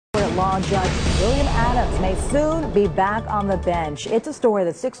law judge William Adams may soon be back on the bench. It's a story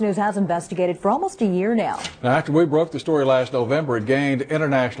that 6 News has investigated for almost a year now. Now, after we broke the story last November, it gained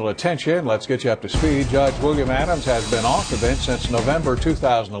international attention. Let's get you up to speed. Judge William Adams has been off the bench since November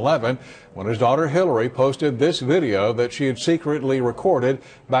 2011 when his daughter Hillary posted this video that she had secretly recorded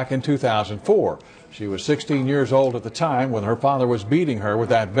back in 2004. She was 16 years old at the time when her father was beating her with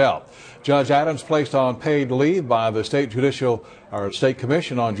that belt. Judge Adams placed on paid leave by the State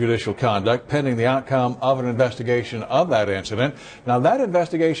Commission on Judicial Conduct pending the outcome of an investigation of that incident. Now, that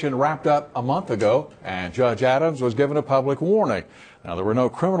investigation wrapped up a month ago, and Judge Adams was given a public warning. Now, there were no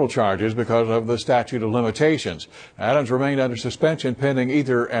criminal charges because of the statute of limitations. Adams remained under suspension pending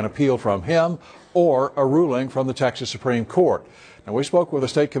either an appeal from him or a ruling from the Texas Supreme Court. Now, we spoke with the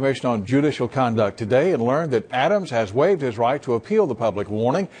State Commission on Judicial Conduct today and learned that Adams has waived his right to appeal the public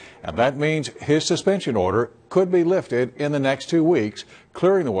warning, and that means his suspension order could be lifted in the next 2 weeks,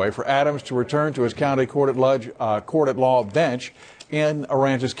 clearing the way for Adams to return to his county court at law bench in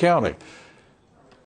Aransas County.